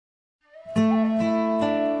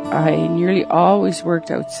I nearly always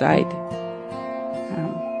worked outside,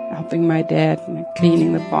 helping my dad and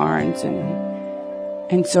cleaning the barns,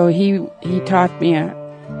 and so he taught me,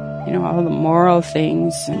 all the moral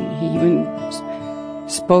things, and he even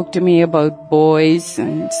spoke to me about boys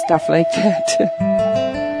and stuff like that.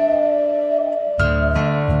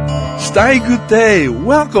 Stai Gute!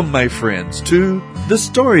 Welcome, my friends, to The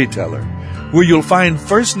Storyteller, where you'll find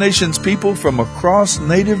First Nations people from across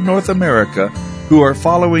native North America who are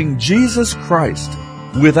following Jesus Christ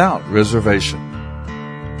without reservation.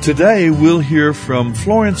 Today, we'll hear from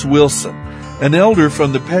Florence Wilson, an elder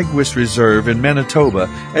from the Peguis Reserve in Manitoba,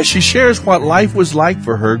 as she shares what life was like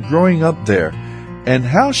for her growing up there and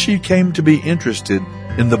how she came to be interested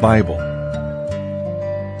in the Bible.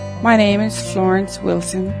 My name is Florence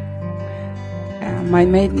Wilson. My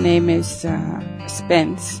maiden name is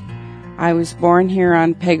Spence. I was born here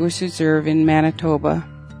on Peguis Reserve in Manitoba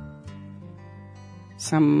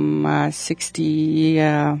some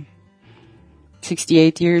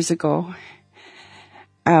 68 years ago.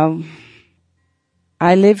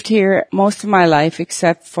 I lived here most of my life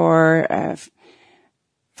except for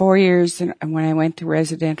 4 years when I went to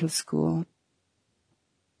residential school.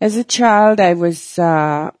 As a child, I was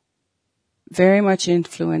very much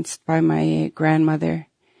influenced by my grandmother.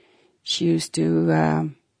 She used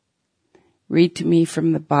to read to me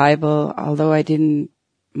from the Bible, although I didn't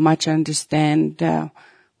much understand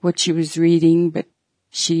what she was reading, but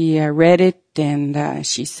she read it and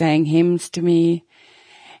she sang hymns to me.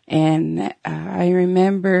 And I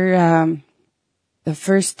remember the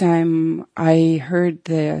first time I heard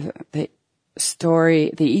the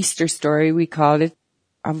story, the Easter story, we called it,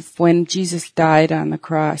 of when Jesus died on the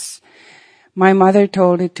cross. My mother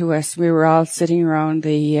told it to us. We were all sitting around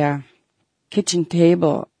the kitchen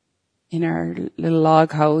table in our little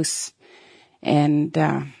log house, and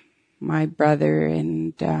my brother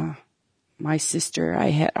and my sister.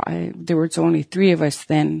 There was only 3 of us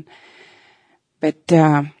then, but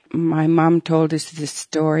my mom told us this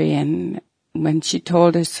story, and when she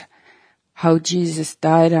told us how Jesus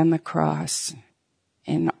died on the cross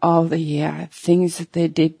and all the things that they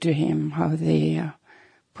did to him, how they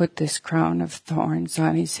put this crown of thorns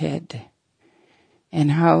on his head,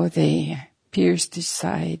 and how they pierced his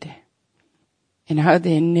side, and how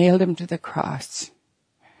they nailed him to the cross.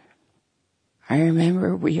 I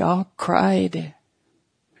remember we all cried,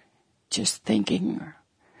 just thinking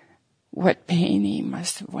what pain he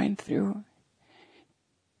must have went through.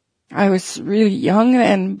 I was really young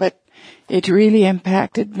then, but it really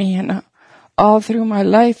impacted me, and all through my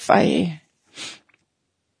life,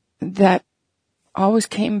 that always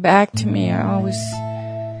came back to me. I always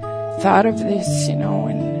thought of this, and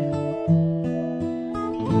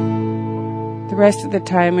the rest of the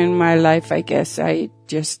time in my life, I guess I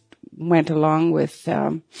just went along with,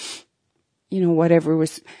 whatever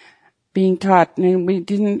was being taught. And we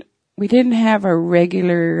didn't have a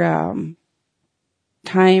regular,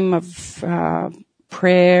 time of,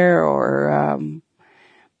 prayer or,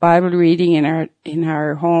 Bible reading in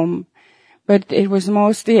our home. But it was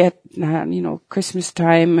mostly at, Christmas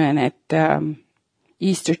time and at,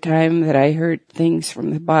 Easter time that I heard things from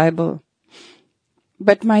the Bible.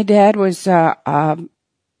 But my dad was, a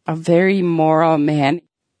very moral man,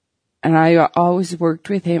 and I always worked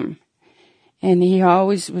with him. And he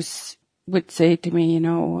always would say to me,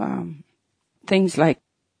 things like,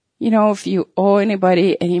 if you owe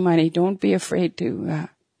anybody any money, don't be afraid to,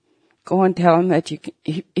 go and tell him that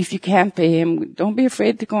if you can't pay him, don't be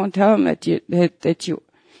afraid to go and tell him that you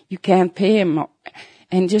can't pay him,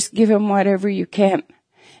 and just give him whatever you can.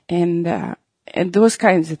 And those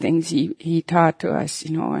kinds of things he taught to us,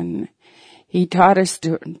 and he taught us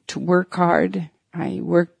to work hard. I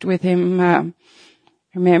worked with him, I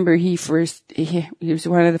remember he was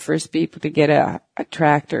one of the first people to get a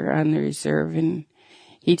tractor on the reserve, and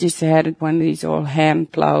he just had one of these old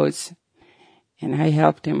hand plows. And I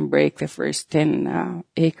helped him break the first 10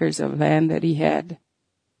 acres of land that he had.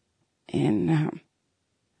 And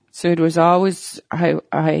so it was always,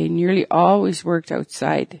 I nearly always worked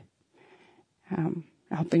outside,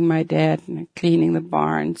 helping my dad and cleaning the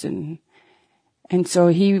barns. And so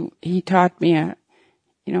he taught me,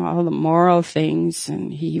 all the moral things.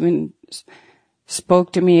 And he even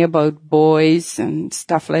spoke to me about boys and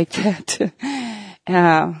stuff like that.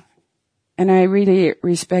 And I really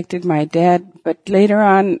respected my dad. But later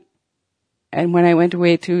on, and when I went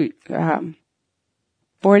away to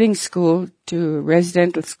boarding school, to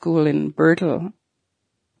residential school in Bertel,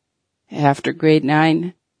 after grade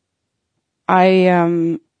 9,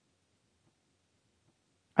 I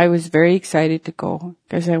was very excited to go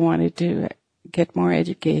because I wanted to get more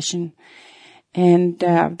education. And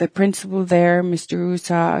the principal there, Mr.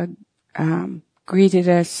 Usa, greeted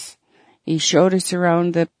us. He showed us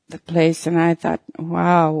around the place, and I thought,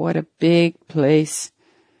 wow, what a big place,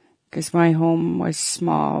 because my home was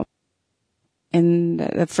small. And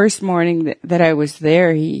the first morning that I was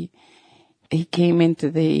there, he came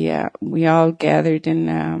into we all gathered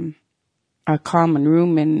in a common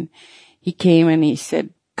room, and he came and he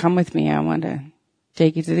said, come with me, I want to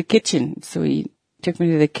take you to the kitchen. So he took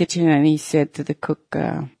me to the kitchen, and he said to the cook,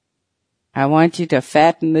 I want you to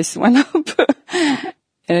fatten this one up.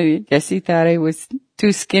 And I guess he thought I was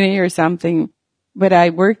too skinny or something. But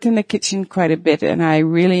I worked in the kitchen quite a bit, and I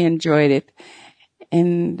really enjoyed it.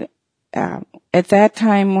 And at that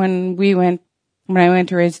time when I went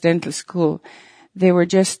to residential school, they were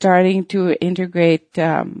just starting to integrate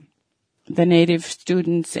the Native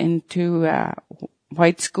students into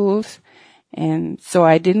white schools. And so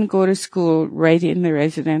I didn't go to school right in the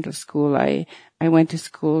residential school. I went to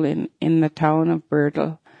school in the town of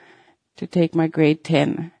Bertle to take my grade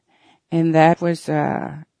 10. And that was,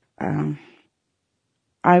 I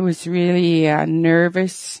was really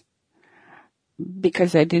nervous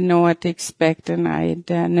because I didn't know what to expect, and I had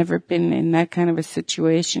never been in that kind of a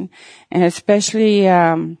situation. And especially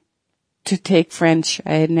to take French.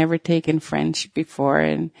 I had never taken French before,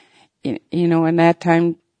 and you know, in that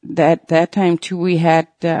time too, we had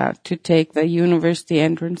to take the university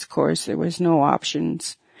entrance course. There was no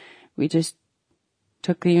options. We just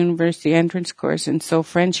took the university entrance course, and so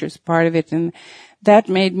French was part of it. And that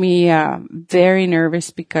made me very nervous,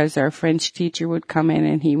 because our French teacher would come in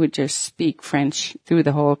and he would just speak French through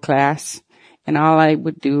the whole class. And all I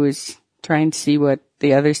would do is try and see what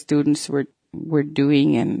the other students were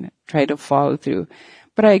doing and try to follow through.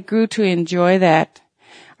 But I grew to enjoy that.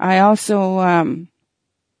 I also,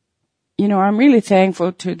 you know, I'm really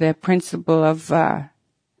thankful to the principal of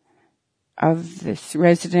this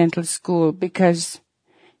residential school, because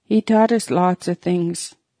he taught us lots of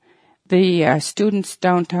things. The students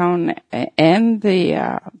downtown and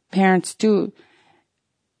the parents too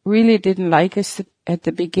really didn't like us at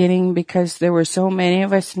the beginning, because there were so many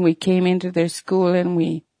of us, and we came into their school and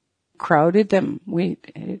we crowded them.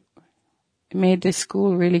 It made the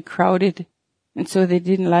school really crowded, and so they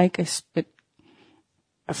didn't like us. But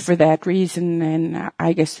for that reason, and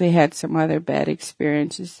I guess they had some other bad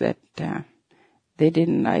experiences that they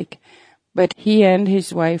didn't like. But he and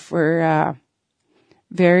his wife were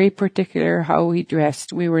very particular how we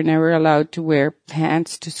dressed. We were never allowed to wear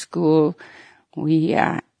pants to school. We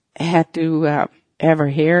had to have our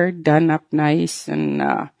hair done up nice, and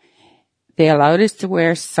they allowed us to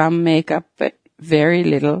wear some makeup, but very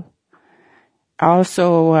little.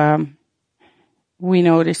 Also, we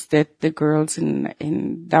noticed that the girls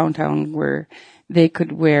in downtown they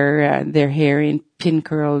could wear their hair in pin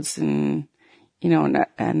curls, and you know,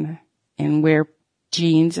 and wear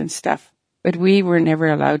jeans and stuff. But we were never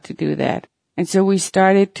allowed to do that. And so we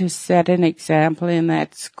started to set an example in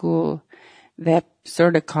that school that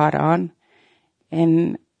sort of caught on.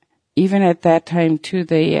 And even at that time too,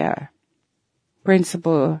 the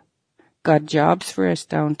principal got jobs for us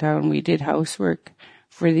downtown. We did housework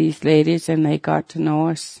for these ladies, and they got to know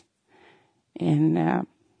us. And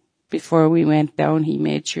before we went down, he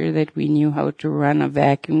made sure that we knew how to run a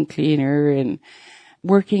vacuum cleaner. And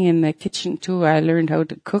working in the kitchen too, I learned how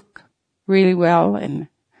to cook really well. And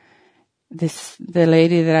the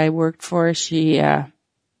lady that I worked for, she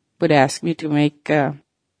would ask me to make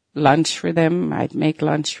lunch for them. I'd make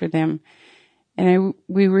lunch for them. And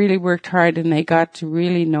we really worked hard, and they got to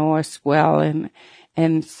really know us well. And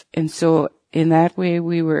so in that way,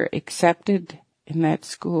 we were accepted in that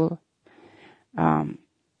school.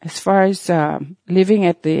 As far as living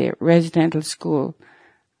at the residential school,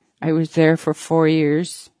 I was there for 4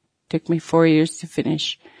 years. Took me 4 years to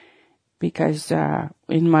finish, because for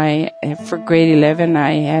grade 11,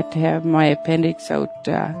 I had to have my appendix out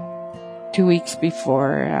 2 weeks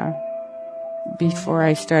before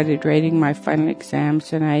I started writing my final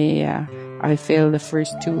exams, and I failed the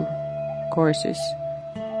first 2 courses.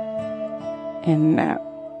 And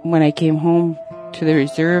when I came home to the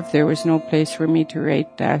reserve, there was no place for me to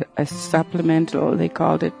write a supplemental, they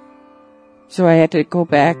called it. So I had to go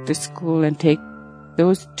back to school and take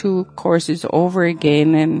those 2 courses over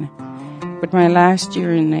again. But my last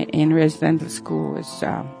year in residential school was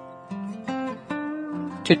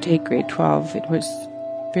to take grade 12. It was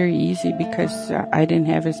very easy because I didn't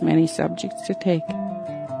have as many subjects to take.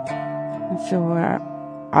 And so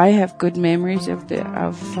I have good memories of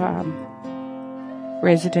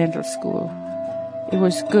residential school. It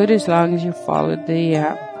was good as long as you followed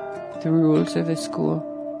the rules of the school.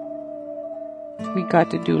 we got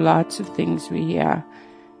to do lots of things. We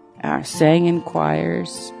sang in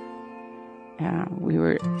choirs. We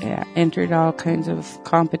were entered all kinds of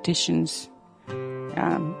competitions,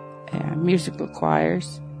 musical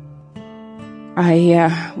choirs.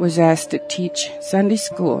 I was asked to teach Sunday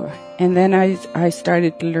school, and then I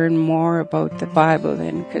started to learn more about the Bible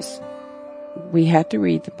then, because we had to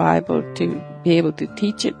read the Bible to be able to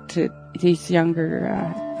teach it to these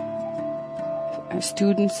younger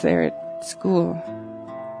students there at school.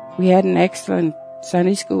 We had an excellent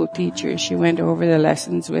Sunday school teacher. She went over the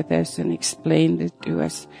lessons with us and explained it to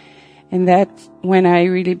us. And that's when I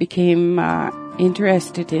really became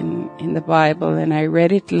interested in the Bible, and I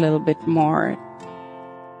read it a little bit more.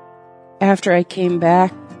 After I came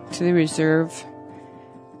back to the reserve,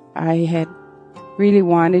 I had really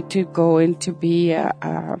wanted to go in to be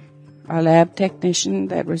a lab technician.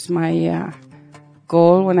 That was my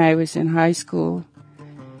goal when I was in high school.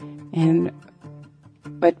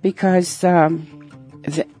 But because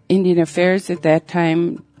the Indian Affairs at that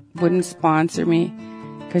time wouldn't sponsor me,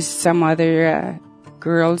 because some other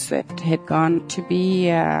girls that had gone to be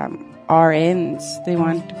RNs, they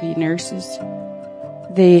wanted to be nurses,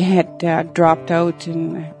 they had dropped out,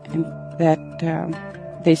 and that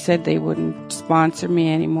they said they wouldn't sponsor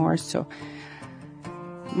me anymore. So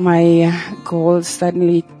my goals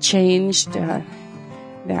suddenly changed.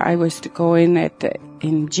 I was to go in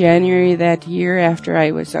in January that year after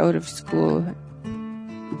I was out of school.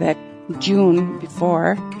 That June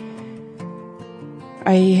before,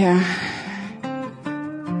 I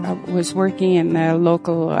was working in a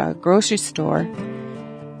local grocery store,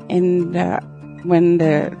 and when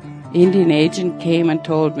the Indian agent came and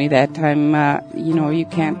told me that time, you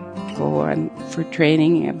can't go on for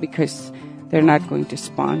training because they're not going to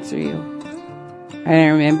sponsor you. And I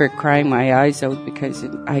remember crying my eyes out because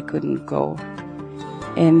I couldn't go.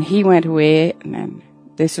 And he went away, and then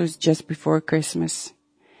this was just before Christmas.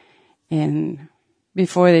 And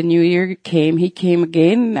before the New Year came, he came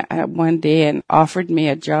again one day and offered me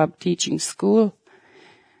a job teaching school.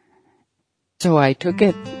 So I took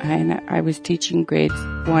it, and I was teaching grades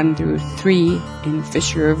 1 through 3 in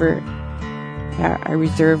Fish River, a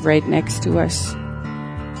reserve right next to us.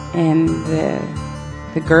 And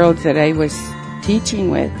the girls that I was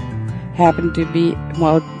teaching with happened to be,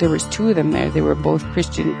 there was 2 of them there. They were both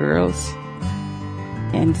Christian girls.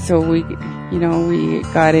 And so we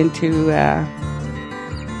got into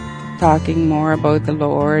talking more about the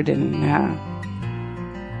Lord and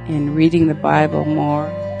reading the Bible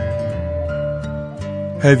more.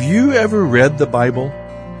 Have you ever read the Bible?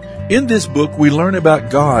 In this book, we learn about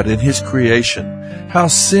God and His creation, how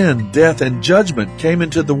sin, death, and judgment came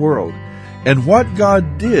into the world, and what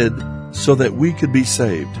God did so that we could be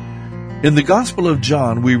saved. In the Gospel of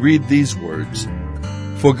John, we read these words: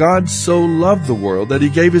 "For God so loved the world that He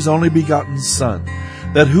gave His only begotten Son,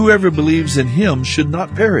 that whoever believes in Him should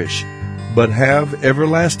not perish, but have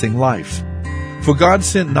everlasting life. For God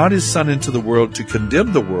sent not His Son into the world to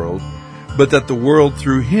condemn the world, but that the world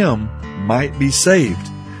through Him might be saved.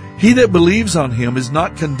 He that believes on Him is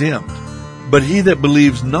not condemned, but he that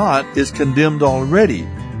believes not is condemned already,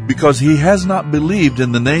 because he has not believed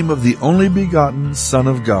in the name of the only begotten Son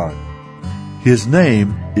of God. His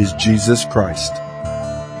name is Jesus Christ."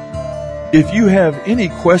 If you have any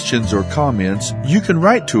questions or comments, you can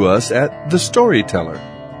write to us at The Storyteller,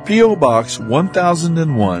 P.O. Box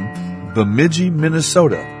 1001, Bemidji,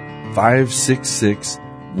 Minnesota,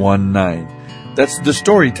 56619. That's The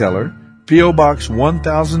Storyteller, P.O. Box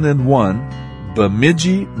 1001,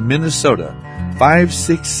 Bemidji, Minnesota,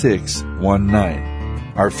 56619.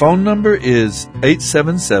 Our phone number is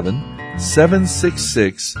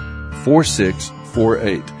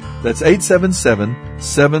 877-766-4648. That's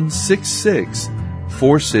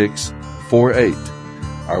 877-766-4648.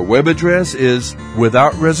 Our web address is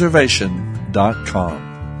withoutreservation.com.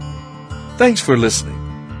 Thanks for listening.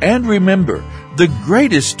 And remember, the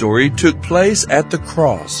greatest story took place at the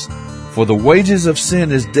cross. For the wages of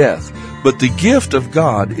sin is death, but the gift of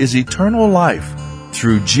God is eternal life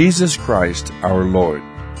through Jesus Christ our Lord.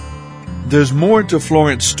 There's more to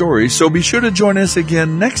Florence' story, so be sure to join us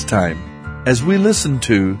again next time as we listen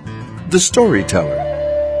to The Storyteller.